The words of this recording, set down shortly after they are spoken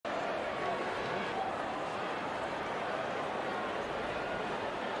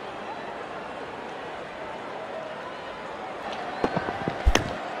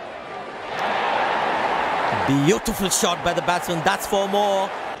Beautiful shot by the batsman. That's for more.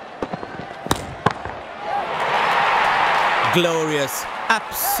 Glorious.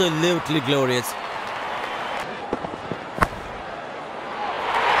 Absolutely glorious.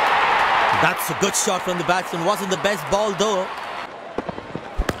 That's a good shot from the batsman. Wasn't the best ball though.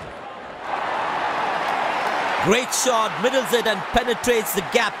 Great shot. Middles it and penetrates the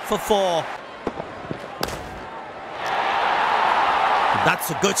gap for 4. That's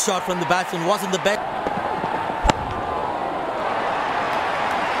a good shot from the batsman. Wasn't the best.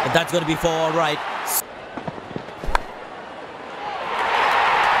 But that's going to be 4 all right.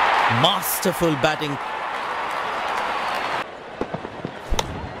 Masterful batting.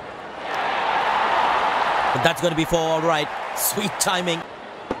 But that's going to be 4 all right. Sweet timing.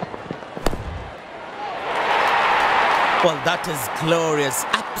 Well, that is glorious.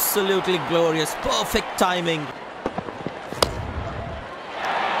 Absolutely glorious. Perfect timing.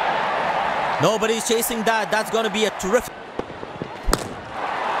 Nobody's chasing that. That's going to be a terrific.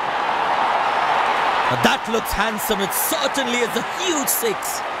 That looks handsome. It certainly is a huge 6.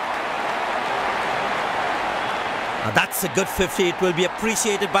 Now that's a good 50. It will be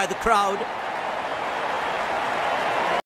appreciated by the crowd.